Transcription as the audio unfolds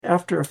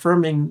after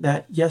affirming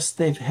that, yes,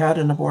 they've had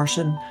an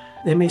abortion,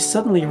 they may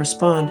suddenly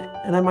respond,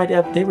 and I might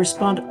add, they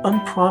respond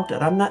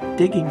unprompted. I'm not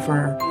digging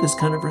for this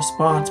kind of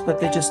response,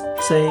 but they just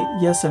say,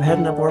 yes, I've had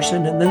an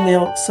abortion, and then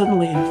they'll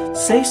suddenly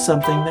say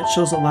something that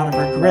shows a lot of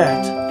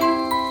regret.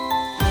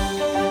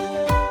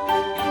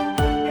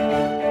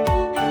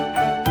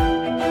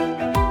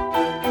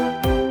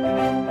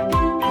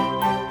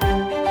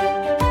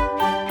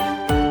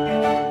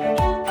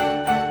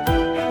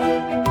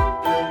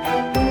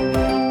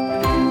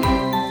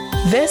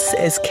 This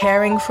is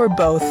Caring for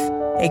Both,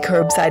 a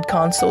curbside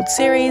consult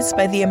series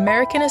by the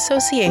American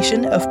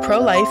Association of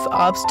Pro-Life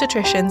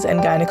Obstetricians and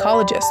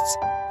Gynecologists,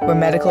 where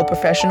medical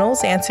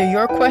professionals answer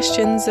your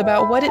questions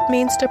about what it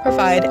means to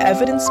provide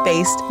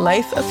evidence-based,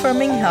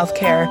 life-affirming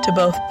healthcare to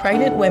both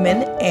pregnant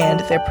women and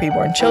their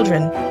preborn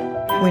children.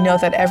 We know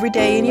that every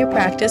day in your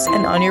practice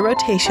and on your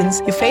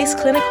rotations, you face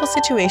clinical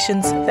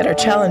situations that are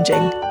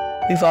challenging.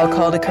 We've all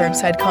called a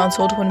curbside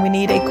consult when we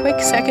need a quick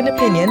second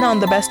opinion on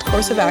the best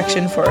course of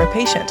action for our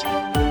patient.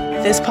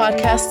 This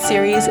podcast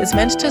series is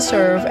meant to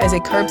serve as a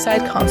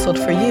curbside consult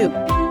for you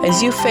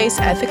as you face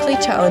ethically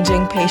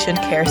challenging patient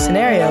care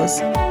scenarios.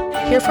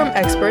 Hear from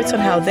experts on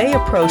how they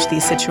approach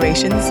these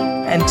situations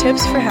and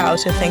tips for how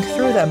to think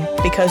through them.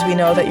 Because we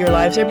know that your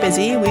lives are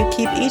busy, we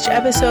keep each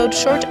episode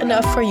short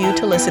enough for you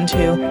to listen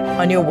to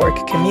on your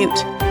work commute,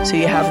 so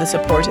you have the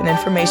support and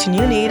information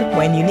you need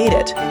when you need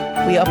it.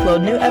 We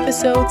upload new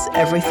episodes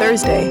every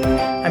Thursday.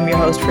 I'm your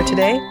host for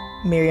today,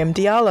 Miriam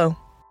Diallo.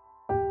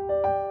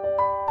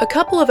 A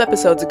couple of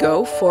episodes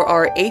ago, for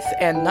our 8th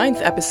and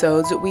 9th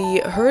episodes, we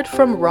heard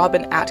from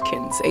Robin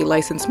Atkins, a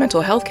licensed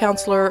mental health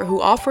counselor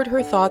who offered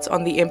her thoughts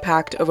on the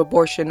impact of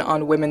abortion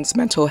on women's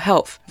mental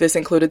health. This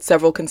included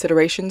several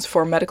considerations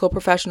for medical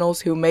professionals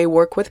who may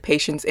work with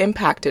patients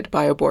impacted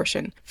by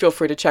abortion. Feel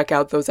free to check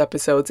out those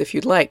episodes if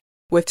you'd like.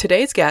 With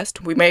today's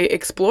guest, we may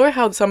explore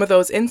how some of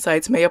those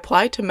insights may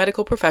apply to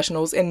medical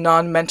professionals in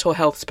non-mental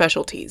health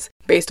specialties.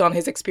 Based on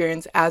his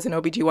experience as an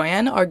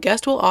OBGYN, our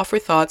guest will offer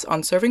thoughts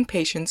on serving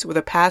patients with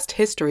a past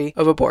history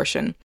of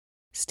abortion.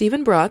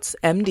 Stephen Bratz,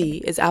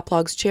 MD, is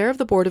APLOG's chair of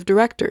the board of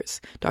directors.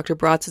 Dr.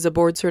 Bratz is a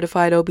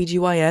board-certified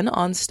OBGYN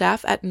on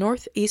staff at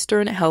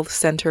Northeastern Health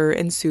Center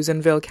in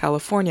Susanville,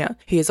 California.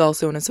 He is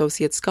also an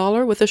associate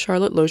scholar with the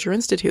Charlotte Lozier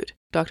Institute.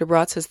 Dr.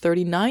 Bratz has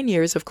 39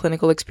 years of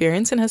clinical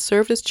experience and has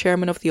served as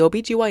chairman of the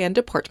OBGYN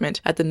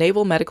department at the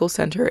Naval Medical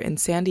Center in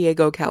San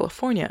Diego,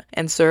 California,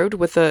 and served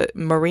with the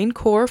Marine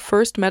Corps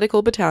 1st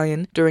Medical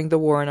Battalion during the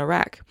war in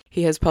Iraq.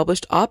 He has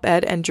published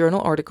op-ed and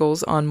journal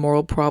articles on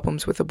moral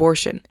problems with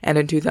abortion, and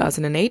in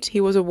 2008,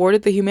 he was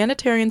awarded the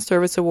Humanitarian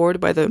Service Award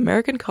by the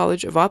American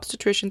College of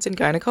Obstetricians and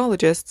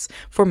Gynecologists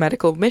for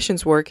medical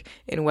missions work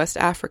in West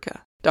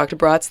Africa. Dr.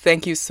 Bratz,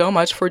 thank you so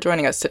much for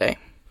joining us today.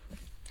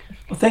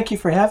 Well, thank you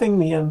for having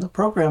me on the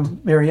program,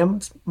 Miriam.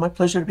 It's my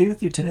pleasure to be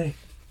with you today.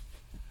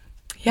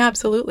 Yeah,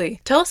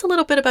 absolutely. Tell us a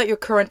little bit about your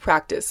current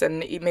practice and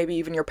maybe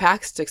even your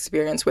past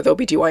experience with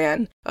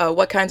OBGYN.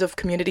 What kinds of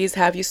communities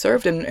have you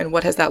served and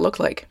what has that looked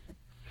like?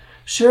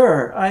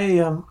 Sure.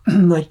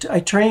 I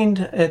trained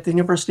at the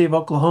University of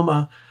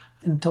Oklahoma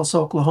in Tulsa,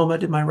 Oklahoma,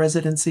 did my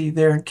residency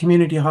there in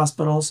community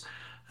hospitals.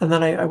 And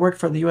then I worked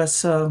for the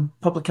U.S.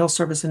 Public Health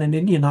Service in an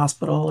Indian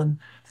hospital in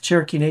the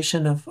Cherokee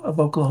Nation of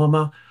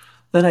Oklahoma.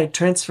 Then I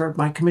transferred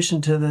my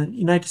commission to the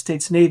United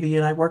States Navy,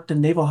 and I worked in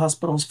naval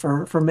hospitals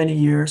for many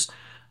years.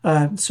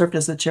 Served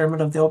as the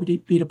chairman of the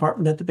OB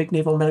department at the big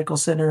Naval Medical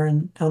Center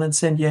down in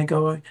San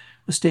Diego. I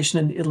was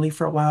stationed in Italy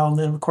for a while, and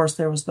then, of course,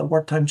 there was the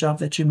wartime job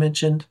that you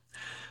mentioned.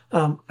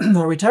 I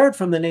retired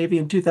from the Navy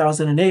in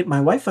 2008.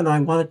 My wife and I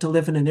wanted to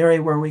live in an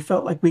area where we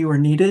felt like we were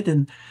needed,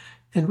 and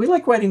we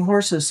like riding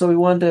horses, so we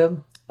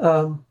wanted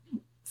to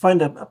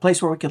find a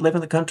place where we could live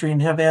in the country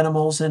and have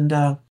animals. And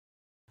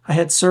I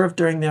had served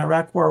during the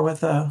Iraq War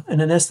with an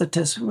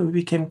anesthetist. We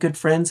became good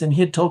friends, and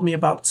he had told me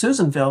about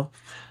Susanville,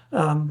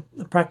 a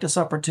practice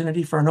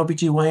opportunity for an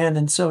OBGYN.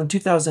 And so in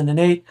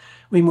 2008,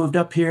 we moved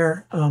up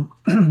here,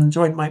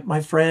 joined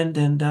my friend,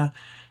 and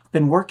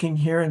been working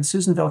here in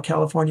Susanville,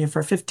 California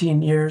for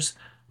 15 years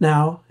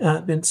now.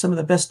 Been some of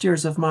the best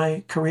years of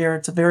my career.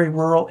 It's a very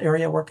rural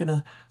area, work in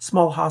a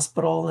small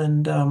hospital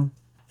and an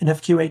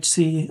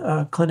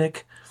FQHC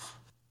clinic.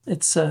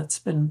 It's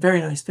been very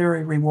nice,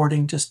 very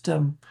rewarding, just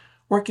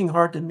working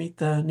hard to meet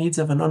the needs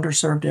of an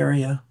underserved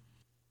area.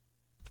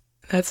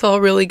 That's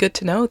all really good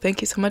to know.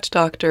 Thank you so much,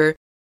 Doctor.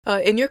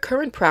 In your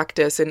current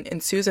practice in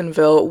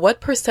Susanville,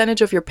 what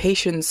percentage of your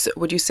patients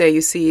would you say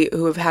you see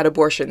who have had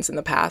abortions in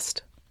the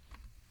past?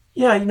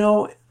 Yeah,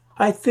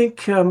 I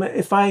think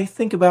if I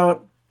think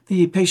about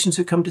the patients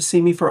who come to see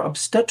me for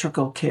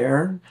obstetrical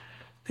care,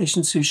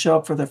 patients who show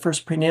up for their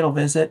first prenatal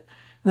visit,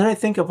 and then I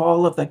think of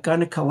all of the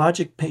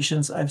gynecologic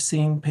patients I've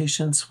seen,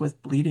 patients with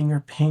bleeding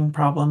or pain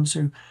problems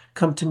who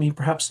come to me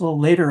perhaps a little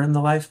later in the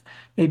life,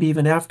 maybe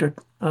even after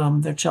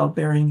their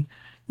childbearing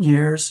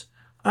years.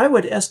 I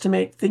would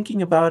estimate,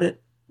 thinking about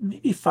it,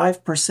 maybe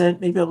 5%,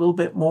 maybe a little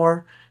bit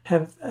more,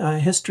 have a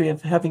history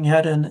of having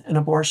had an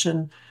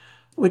abortion,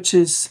 which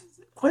is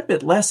quite a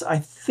bit less, I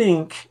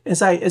think.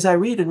 As I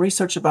read and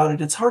research about it,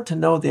 it's hard to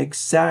know the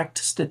exact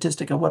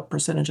statistic of what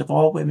percentage of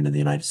all women in the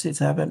United States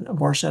have an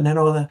abortion. I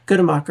know the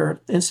Guttemacher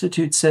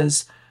Institute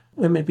says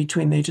women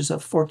between the ages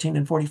of 14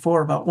 and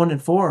 44, about 1 in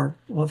 4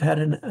 will have had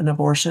an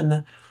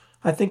abortion.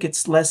 I think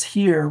it's less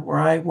here where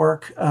I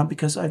work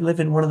because I live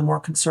in one of the more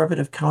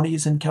conservative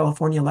counties in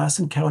California,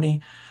 Lassen County.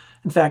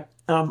 In fact,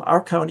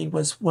 our county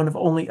was one of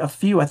only a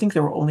few, I think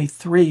there were only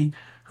 3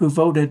 who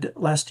voted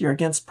last year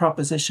against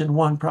Proposition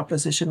 1.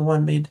 Proposition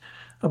 1 made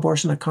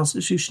abortion a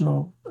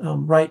constitutional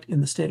right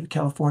in the state of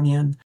California,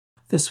 and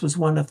this was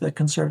one of the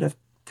conservative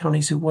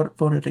counties who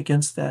voted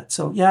against that.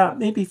 So yeah,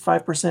 maybe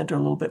 5% or a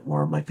little bit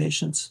more of my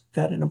patients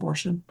had an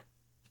abortion.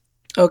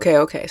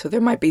 Okay. So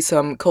there might be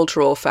some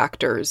cultural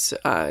factors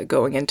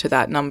going into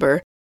that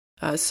number.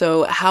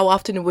 So how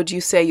often would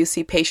you say you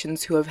see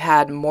patients who have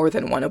had more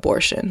than one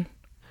abortion?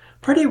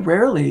 Pretty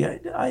rarely.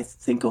 I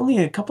think only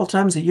a couple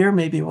times a year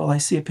maybe will I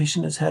see a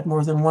patient who's had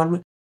more than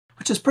one,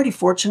 which is pretty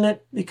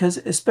fortunate because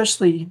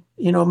especially,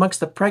 amongst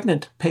the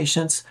pregnant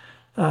patients,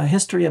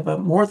 history of a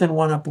more than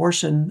one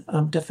abortion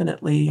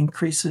definitely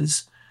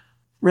increases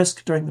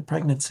risk during the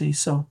pregnancy.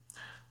 So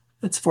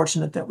it's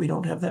fortunate that we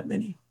don't have that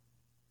many.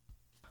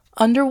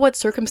 Under what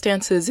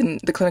circumstances in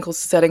the clinical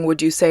setting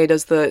would you say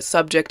does the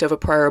subject of a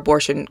prior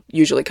abortion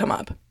usually come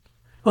up?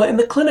 Well, in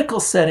the clinical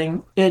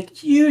setting,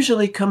 it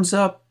usually comes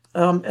up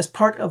as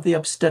part of the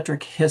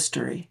obstetric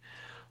history.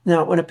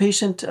 Now, when a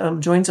patient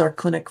joins our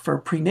clinic for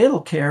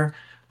prenatal care,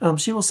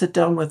 she will sit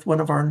down with one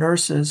of our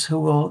nurses who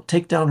will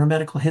take down her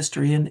medical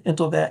history and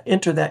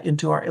enter that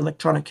into our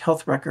electronic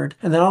health record.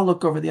 And then I'll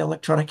look over the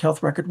electronic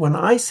health record when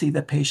I see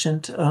the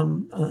patient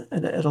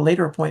at a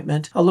later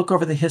appointment. I'll look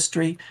over the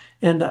history,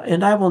 and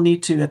I will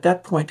need to, at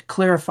that point,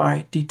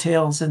 clarify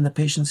details in the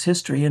patient's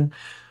history. And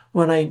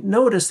when I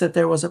notice that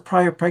there was a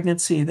prior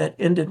pregnancy that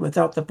ended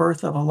without the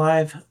birth of a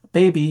live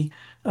baby,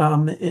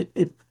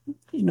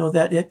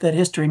 that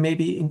history may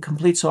be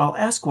incomplete. So I'll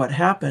ask what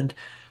happened.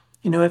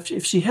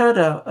 If she had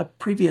a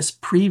previous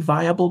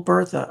pre-viable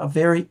birth, a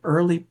very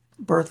early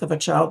birth of a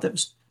child that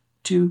was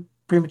too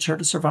premature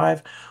to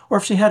survive, or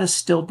if she had a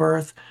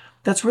stillbirth,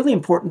 that's really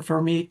important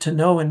for me to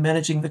know in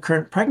managing the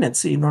current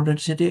pregnancy. In order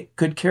to take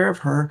good care of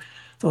her,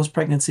 those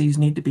pregnancies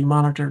need to be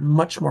monitored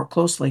much more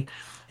closely.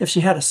 If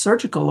she had a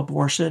surgical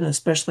abortion,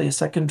 especially a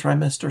second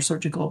trimester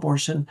surgical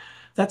abortion,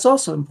 that's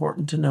also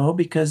important to know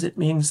because it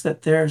means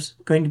that there's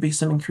going to be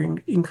some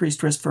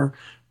increased risk for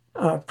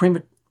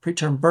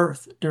preterm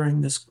birth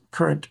during this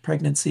current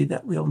pregnancy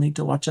that we'll need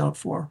to watch out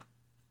for.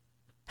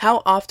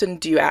 How often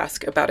do you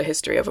ask about a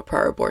history of a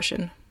prior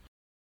abortion?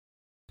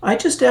 I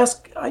just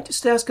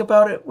ask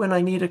about it when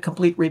I need a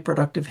complete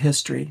reproductive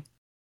history.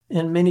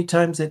 And many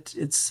times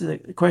it's a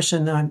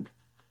question I'm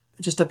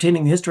just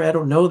obtaining the history. I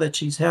don't know that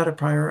she's had a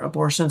prior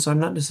abortion, so I'm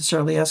not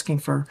necessarily asking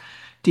for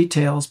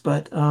details,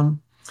 but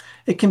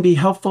it can be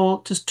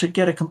helpful just to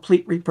get a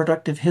complete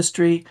reproductive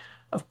history,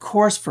 of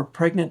course, for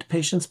pregnant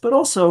patients, but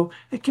also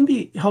it can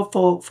be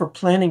helpful for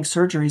planning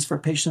surgeries for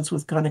patients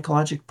with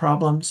gynecologic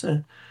problems,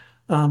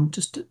 and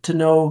just to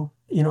know,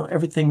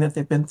 everything that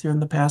they've been through in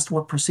the past,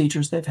 what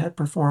procedures they've had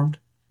performed.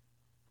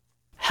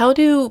 How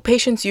do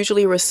patients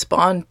usually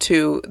respond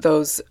to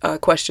those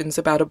questions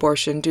about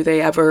abortion? Do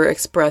they ever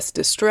express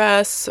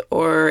distress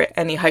or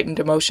any heightened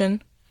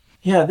emotion?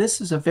 Yeah, this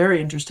is a very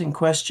interesting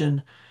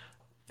question.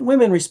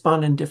 Women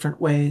respond in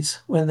different ways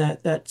when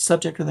that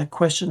subject or that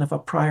question of a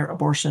prior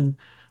abortion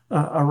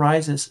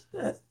arises.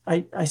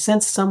 I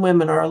sense some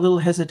women are a little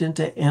hesitant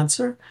to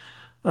answer,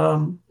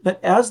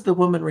 but as the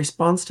woman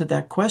responds to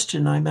that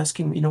question, I'm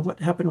asking, what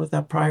happened with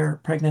that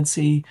prior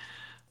pregnancy?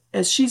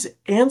 As she's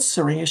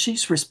answering, as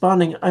she's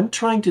responding, I'm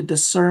trying to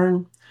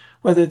discern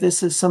whether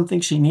this is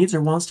something she needs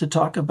or wants to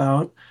talk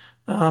about.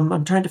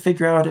 I'm trying to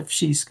figure out if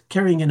she's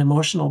carrying an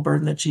emotional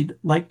burden that she'd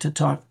like to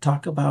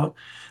talk about.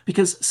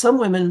 Because some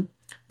women,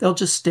 they'll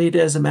just state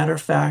as a matter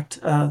of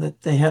fact that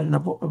they had an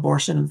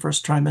abortion in the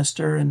first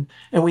trimester, and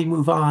we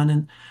move on.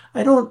 And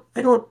I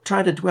don't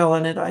try to dwell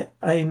on it.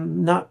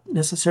 I'm not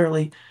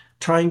necessarily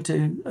trying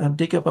to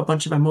dig up a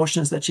bunch of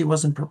emotions that she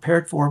wasn't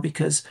prepared for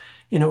because,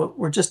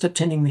 we're just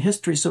obtaining the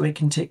history so we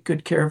can take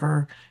good care of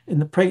her in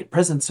the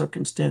present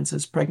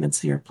circumstances,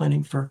 pregnancy or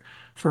planning for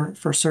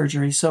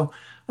surgery. So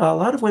a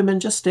lot of women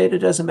just state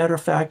it as a matter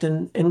of fact,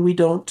 and we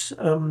don't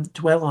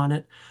dwell on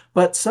it.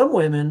 But some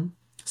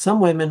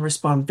women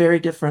respond very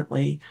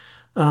differently.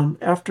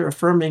 After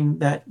affirming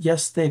that,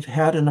 yes, they've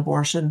had an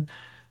abortion,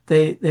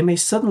 they may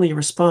suddenly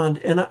respond,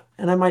 and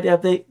I might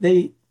add,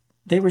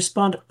 they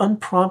respond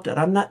unprompted.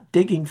 I'm not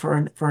digging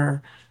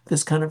for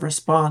this kind of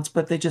response,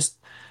 but they just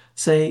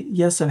say,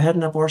 yes, I've had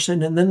an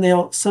abortion, and then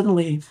they'll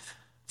suddenly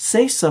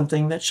say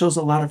something that shows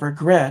a lot of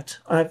regret.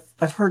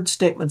 I've heard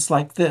statements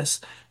like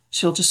this.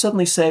 She'll just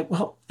suddenly say,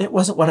 well, it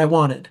wasn't what I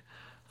wanted.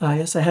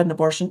 Yes, I had an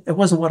abortion. It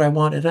wasn't what I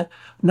wanted.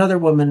 Another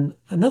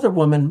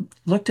woman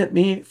looked at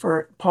me,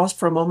 paused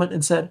for a moment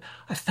and said,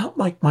 I felt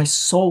like my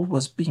soul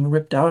was being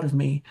ripped out of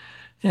me.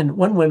 And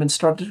one woman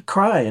started to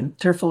cry and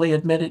tearfully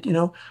admitted,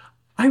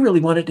 I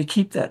really wanted to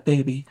keep that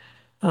baby.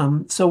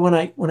 So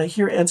when I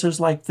hear answers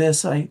like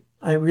this, I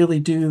I really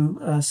do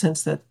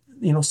sense that,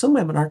 some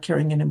women are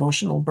carrying an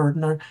emotional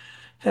burden, are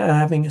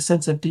having a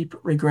sense of deep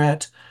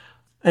regret.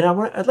 And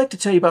I'd like to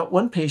tell you about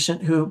one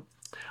patient who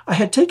I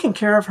had taken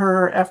care of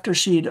her after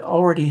she'd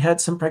already had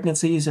some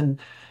pregnancies and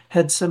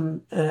had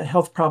some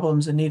health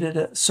problems and needed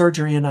a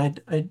surgery, and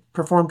I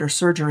performed her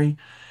surgery.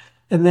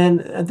 And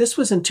then this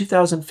was in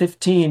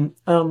 2015.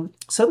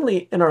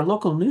 Suddenly, in our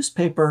local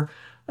newspaper,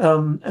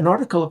 an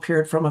article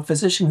appeared from a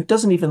physician who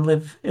doesn't even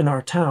live in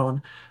our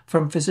town,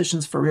 from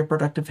Physicians for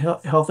Reproductive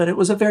Health, and it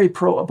was a very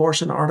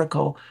pro-abortion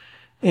article.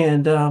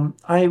 And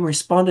I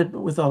responded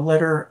with a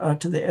letter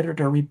to the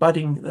editor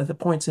rebutting the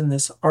points in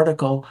this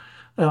article.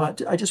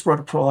 I just wrote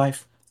a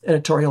pro-life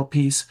editorial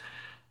piece.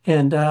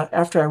 And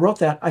after I wrote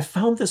that, I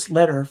found this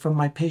letter from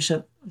my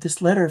patient,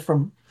 this letter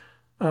from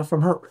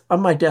her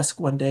on my desk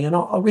one day, and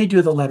I'll read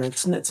you the letter.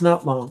 It's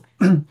not long.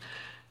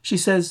 She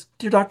says,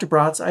 "Dear Dr.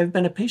 Bratz, I've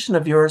been a patient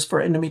of yours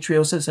for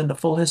endometriosis and a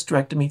full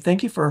hysterectomy.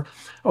 Thank you for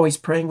always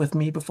praying with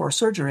me before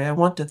surgery. I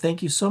want to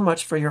thank you so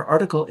much for your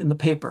article in the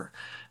paper.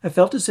 I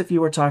felt as if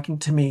you were talking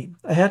to me.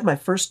 I had my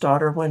first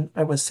daughter when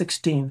I was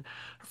 16.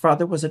 Her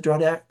father was a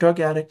drug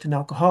addict and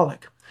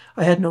alcoholic.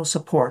 I had no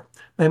support.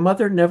 My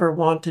mother never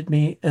wanted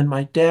me, and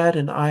my dad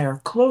and I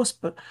are close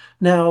but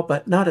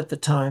not at the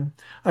time.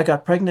 I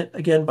got pregnant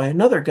again by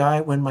another guy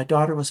when my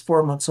daughter was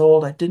 4 months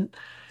old. I didn't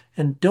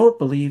and don't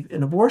believe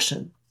in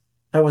abortion.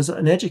 I was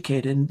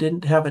uneducated and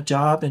didn't have a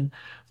job, and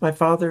my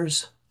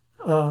father's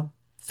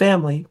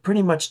family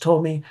pretty much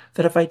told me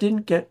that if I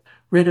didn't get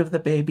rid of the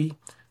baby,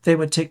 they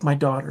would take my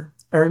daughter.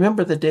 I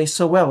remember the day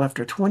so well.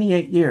 After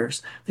 28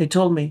 years, they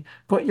told me,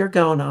 'Put your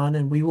gown on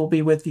and we will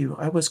be with you.'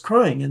 I was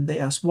crying, and they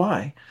asked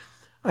why.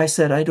 I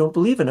said, 'I don't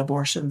believe in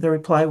abortion.' The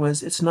reply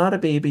was, 'It's not a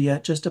baby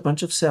yet, just a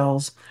bunch of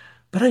cells.'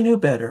 But I knew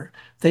better.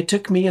 They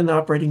took me in the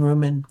operating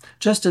room, and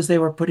just as they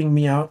were putting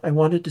me out, I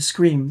wanted to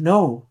scream,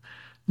 'No!'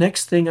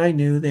 Next thing I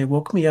knew, they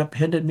woke me up,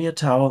 handed me a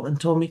towel, and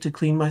told me to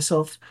clean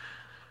myself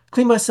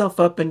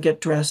up and get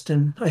dressed,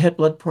 and I had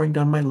blood pouring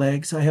down my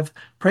legs. I have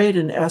prayed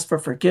and asked for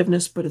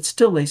forgiveness, but it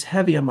still lays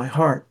heavy on my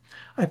heart.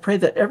 I pray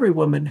that every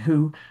woman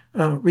who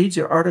reads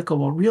your article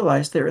will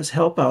realize there is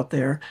help out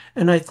there,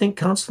 and I think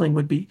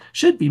counseling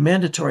should be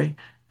mandatory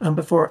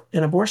before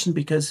an abortion,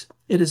 because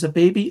it is a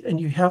baby and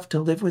you have to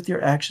live with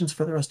your actions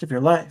for the rest of your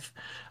life.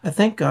 I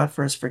thank God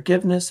for his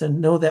forgiveness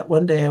and know that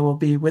one day I will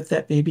be with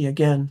that baby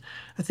again.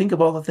 I think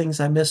of all the things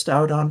I missed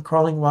out on,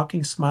 crawling,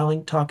 walking,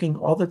 smiling, talking,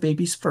 all the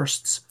baby's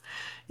firsts.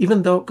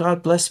 Even though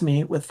God blessed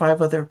me with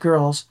 5 other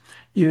girls,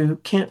 you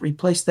can't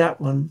replace that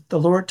one. The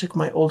Lord took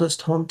my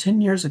oldest home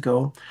 10 years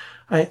ago.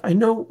 I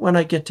know when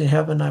I get to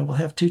heaven, I will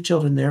have 2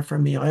 children there for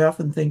me. I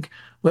often think,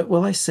 what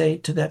will I say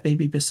to that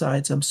baby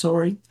besides, 'I'm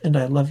sorry and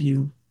I love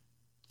you'?"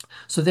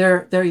 So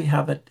there you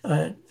have it,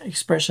 an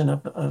expression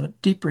of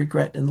deep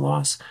regret and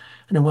loss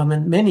in a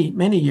woman many,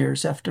 many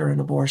years after an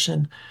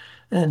abortion.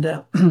 And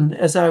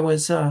as I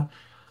was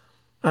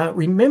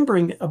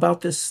remembering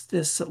about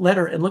this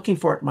letter and looking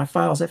for it in my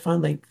files, I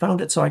finally found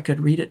it so I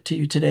could read it to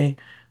you today.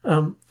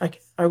 I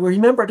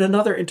remembered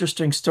another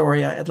interesting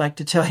story I'd like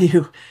to tell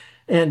you.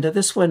 And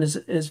this one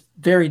is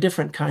very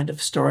different kind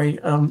of story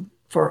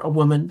for a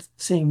woman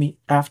seeing me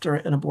after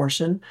an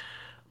abortion.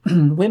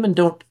 Women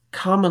don't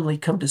commonly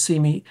come to see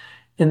me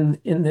in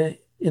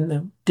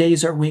the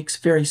days or weeks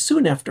very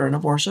soon after an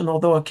abortion,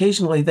 although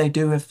occasionally they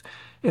do if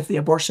the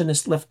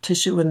abortionist left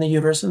tissue in the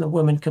uterus and the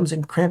woman comes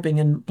in cramping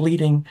and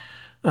bleeding.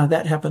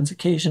 That happens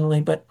occasionally,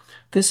 but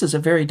this is a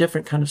very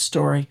different kind of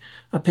story.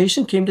 A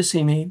patient came to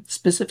see me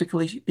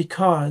specifically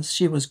because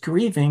she was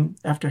grieving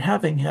after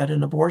having had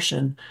an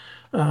abortion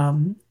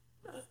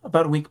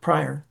about a week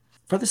prior.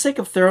 For the sake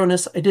of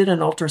thoroughness, I did an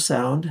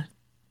ultrasound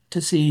to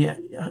see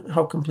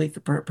how complete the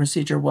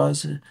procedure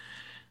was,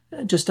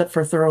 just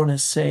for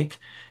thoroughness' sake.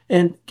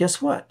 And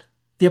guess what?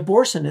 The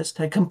abortionist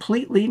had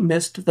completely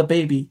missed the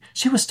baby.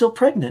 She was still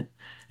pregnant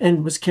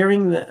and was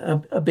carrying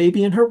a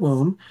baby in her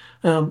womb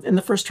in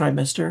the first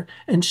trimester,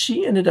 and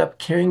she ended up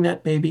carrying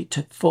that baby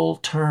to full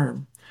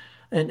term.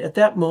 And at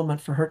that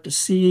moment, for her to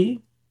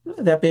see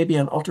that baby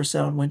on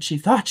ultrasound when she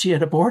thought she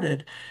had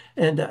aborted,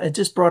 and it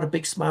just brought a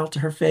big smile to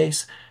her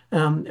face.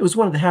 It was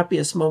one of the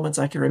happiest moments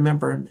I can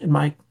remember in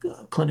my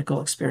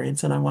clinical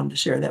experience, and I wanted to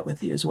share that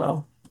with you as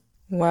well.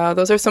 Wow,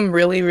 those are some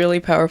really, really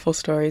powerful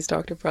stories,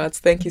 Dr. Bratz.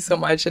 Thank you so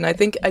much. And I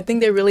think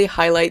they really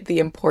highlight the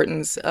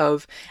importance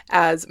of,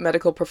 as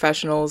medical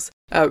professionals,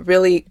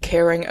 really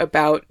caring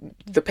about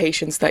the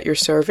patients that you're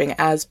serving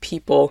as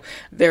people.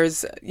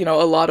 There's, a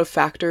lot of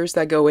factors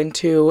that go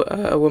into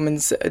a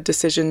woman's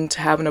decision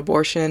to have an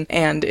abortion.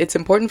 And it's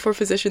important for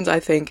physicians,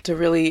 I think, to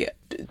really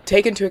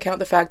take into account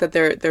the fact that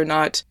they're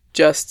not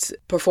just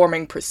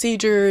performing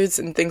procedures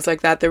and things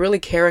like that. They're really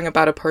caring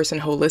about a person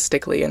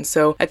holistically. And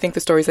so I think the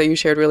stories that you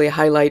shared really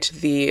highlight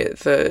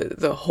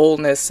the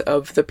wholeness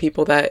of the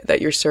people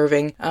that you're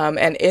serving.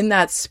 And in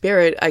that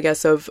spirit, I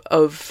guess, of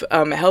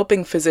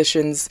helping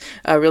physicians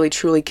really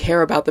truly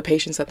care about the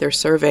patients that they're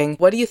serving,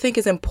 what do you think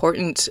is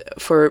important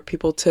for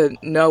people to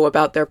know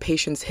about their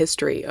patient's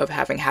history of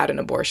having had an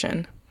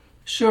abortion?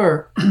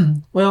 Sure.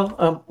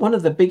 Well, one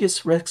of the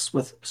biggest risks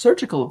with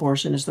surgical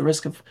abortion is the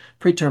risk of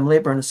preterm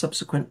labor and a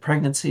subsequent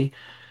pregnancy.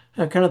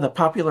 Kind of the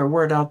popular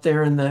word out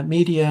there in the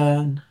media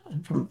and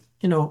from,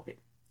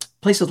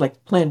 places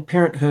like Planned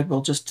Parenthood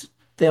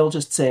they'll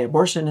just say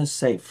abortion is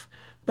safe.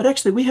 But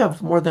actually, we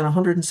have more than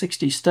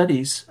 160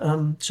 studies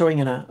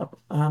showing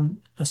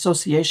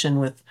association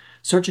with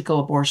surgical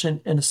abortion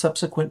and a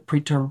subsequent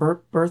preterm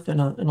birth and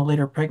a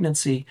later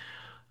pregnancy.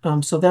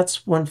 So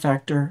that's one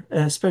factor,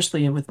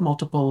 especially with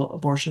multiple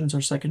abortions or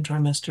second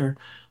trimester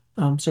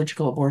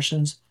surgical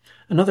abortions.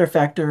 Another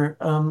factor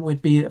would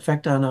be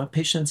effect on a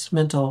patient's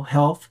mental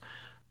health,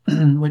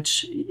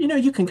 which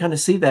you can kind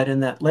of see that in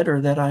that letter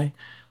that I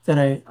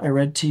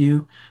read to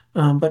you.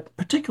 But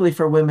particularly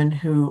for women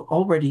who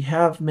already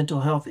have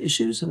mental health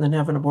issues and then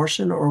have an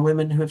abortion, or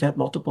women who have had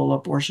multiple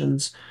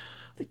abortions,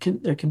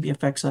 there can be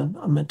effects on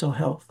mental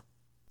health.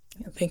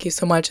 Thank you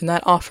so much. And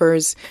that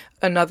offers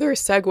another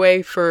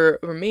segue for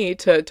me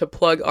to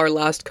plug our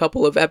last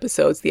couple of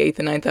episodes, the 8th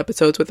and 9th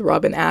episodes with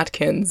Robin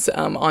Atkins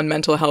on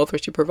mental health, where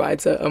she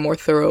provides a more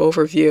thorough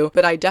overview.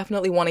 But I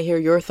definitely want to hear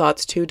your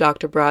thoughts too,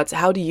 Dr. Bratz.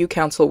 How do you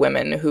counsel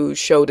women who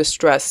show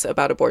distress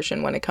about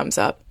abortion when it comes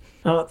up?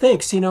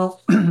 Thanks.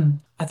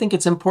 I think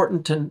it's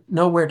important to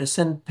know where to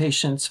send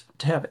patients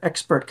to have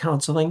expert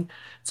counseling.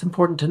 It's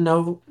important to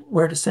know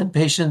where to send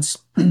patients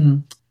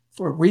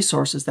for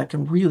resources that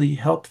can really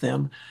help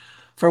them.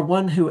 For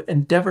one who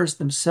endeavors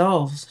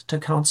themselves to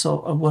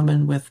counsel a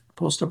woman with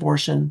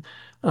post-abortion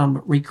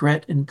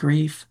regret and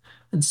grief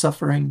and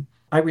suffering,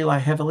 I rely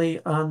heavily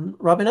on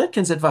Robin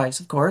Atkins'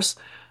 advice, of course.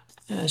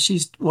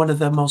 She's one of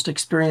the most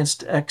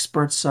experienced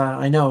experts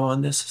I know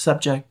on this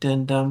subject.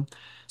 And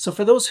so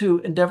for those who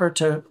endeavor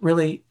to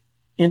really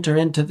enter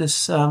into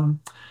this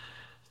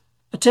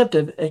attempt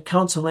at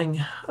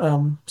counseling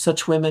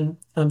such women,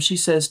 she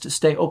says to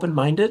stay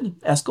open-minded,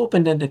 ask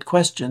open-ended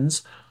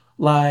questions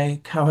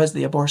like, how has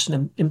the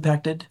abortion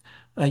impacted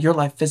your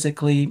life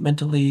physically,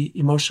 mentally,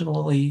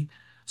 emotionally,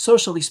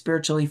 socially,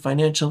 spiritually,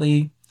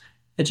 financially,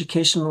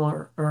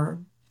 educational, or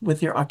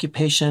with your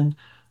occupation?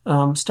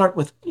 Start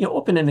with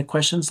open-ended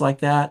questions like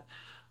that.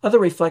 Other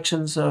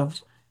reflections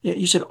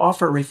you should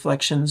offer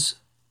reflections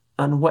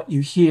on what you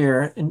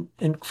hear and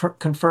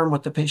confirm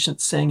what the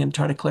patient's saying and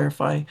try to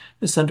clarify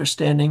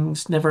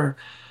misunderstandings. Never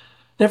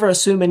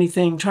assume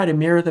anything. Try to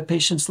mirror the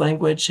patient's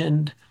language.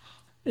 And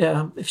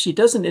if she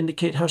doesn't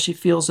indicate how she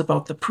feels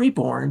about the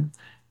preborn,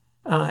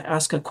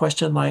 ask a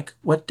question like,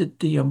 what did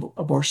the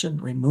abortion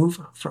remove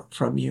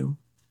from you?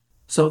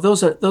 So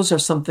those are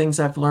some things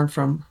I've learned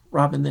from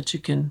Robin that you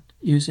can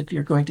use if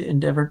you're going to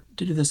endeavor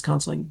to do this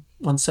counseling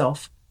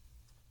oneself.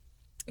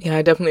 Yeah,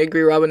 I definitely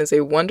agree. Robin is a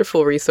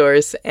wonderful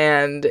resource.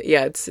 And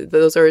yeah,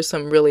 those are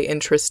some really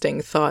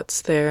interesting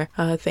thoughts there.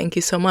 Thank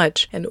you so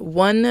much. And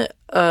one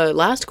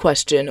last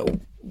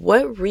question.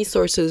 What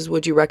resources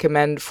would you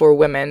recommend for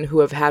women who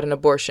have had an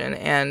abortion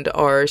and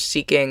are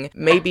seeking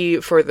maybe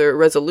further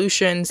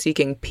resolution,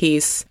 seeking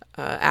peace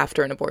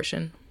after an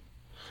abortion?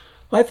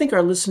 Well, I think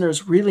our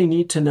listeners really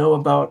need to know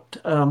about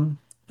an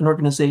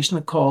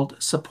organization called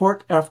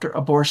Support After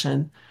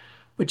Abortion,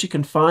 which you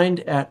can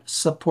find at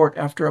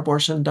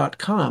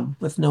supportafterabortion.com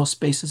with no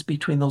spaces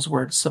between those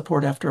words,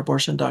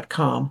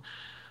 supportafterabortion.com.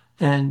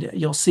 And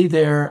you'll see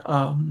there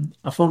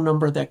a phone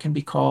number that can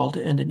be called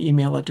and an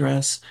email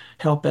address,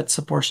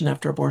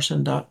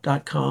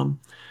 help@supportafterabortion.com.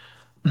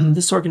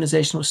 This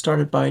organization was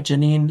started by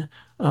Janine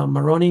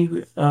Maroney,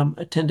 who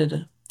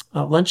attended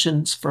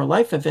Luncheons for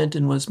Life event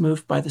and was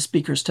moved by the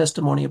speaker's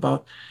testimony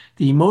about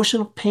the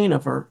emotional pain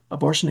of her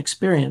abortion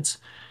experience.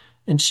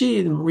 And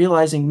she,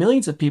 realizing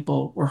millions of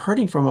people were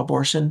hurting from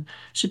abortion,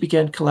 she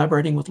began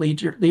collaborating with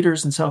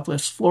leaders in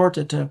Southwest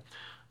Florida to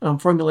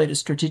formulate a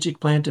strategic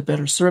plan to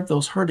better serve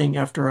those hurting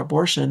after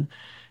abortion.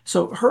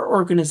 So her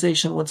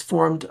organization, once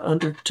formed,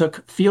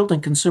 undertook field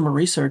and consumer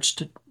research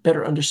to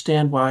better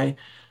understand why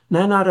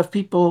 9 out of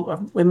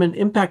women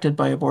impacted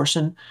by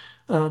abortion,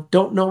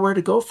 don't know where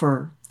to go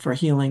for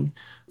healing.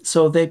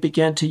 So they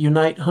began to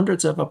unite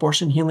hundreds of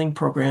abortion healing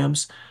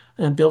programs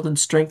and build and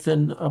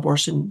strengthen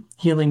abortion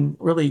healing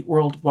really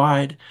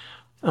worldwide.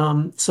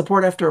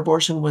 Support After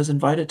Abortion was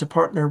invited to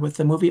partner with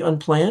the movie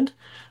Unplanned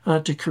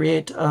to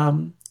create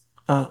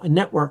a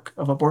network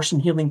of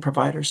abortion healing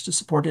providers to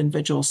support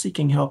individuals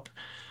seeking help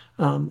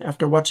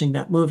after watching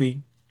that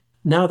movie.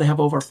 Now they have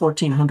over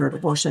 1,400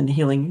 abortion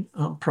healing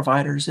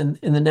providers in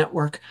the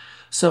network.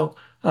 So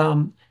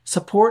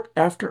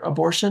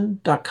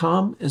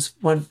supportafterabortion.com is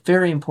one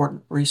very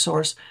important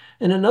resource.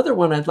 And another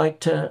one I'd like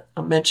to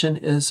mention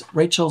is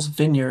Rachel's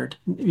Vineyard.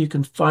 You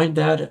can find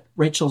that at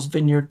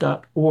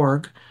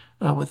rachelsvineyard.org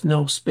with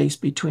no space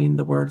between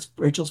the words,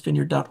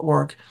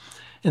 rachelsvineyard.org.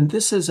 And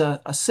this is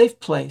a safe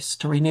place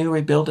to renew,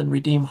 rebuild, and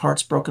redeem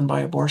hearts broken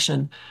by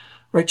abortion.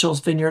 Rachel's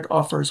Vineyard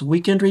offers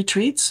weekend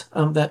retreats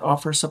that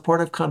offer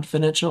supportive,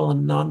 confidential,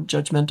 and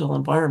non-judgmental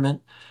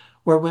environment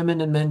where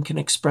women and men can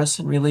express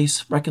and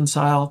release,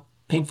 reconcile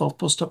painful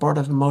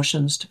post-abortive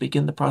emotions to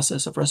begin the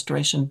process of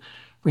restoration,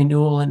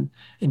 renewal, and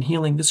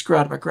healing. This grew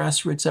out of a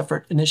grassroots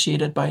effort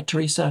initiated by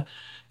Teresa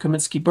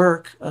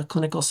Kominsky-Burke, a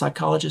clinical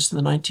psychologist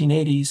in the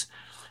 1980s.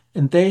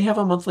 And they have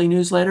a monthly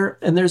newsletter,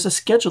 and there's a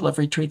schedule of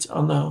retreats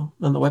on the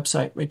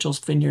website,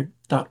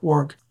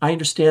 rachelsvineyard.org. I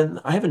understand,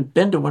 I haven't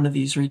been to one of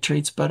these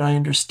retreats, but I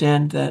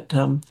understand that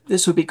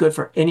this would be good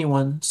for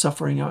anyone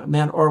suffering, a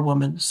man or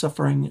woman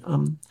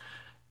suffering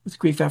with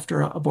grief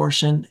after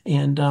abortion.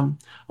 And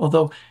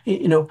although,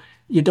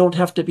 you don't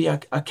have to be a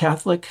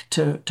Catholic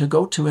to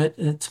go to it.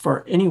 It's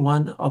for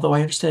anyone, although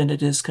I understand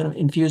it is kind of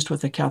infused with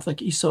the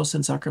Catholic ethos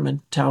and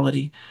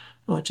sacramentality,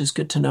 which is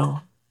good to know.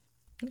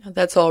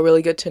 That's all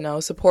really good to know.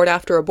 Support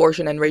After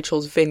Abortion and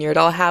Rachel's Vineyard.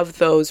 I'll have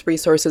those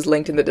resources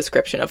linked in the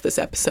description of this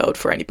episode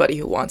for anybody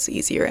who wants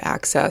easier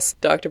access.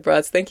 Dr.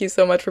 Bratz, thank you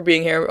so much for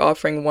being here,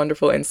 offering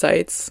wonderful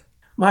insights.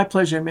 My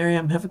pleasure,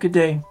 Miriam. Have a good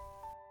day.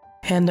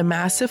 And a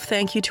massive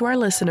thank you to our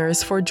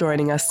listeners for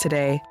joining us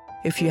today.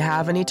 If you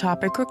have any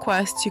topic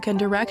requests, you can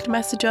direct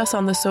message us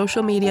on the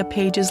social media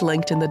pages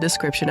linked in the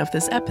description of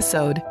this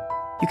episode.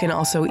 You can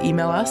also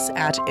email us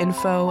at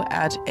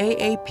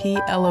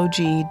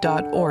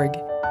info@aaplog.org.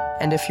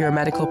 And if you're a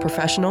medical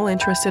professional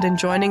interested in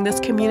joining this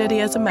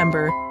community as a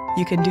member,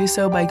 you can do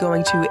so by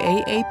going to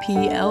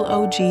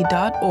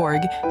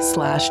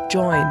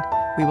aaplog.org/join.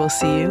 We will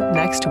see you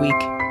next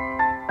week.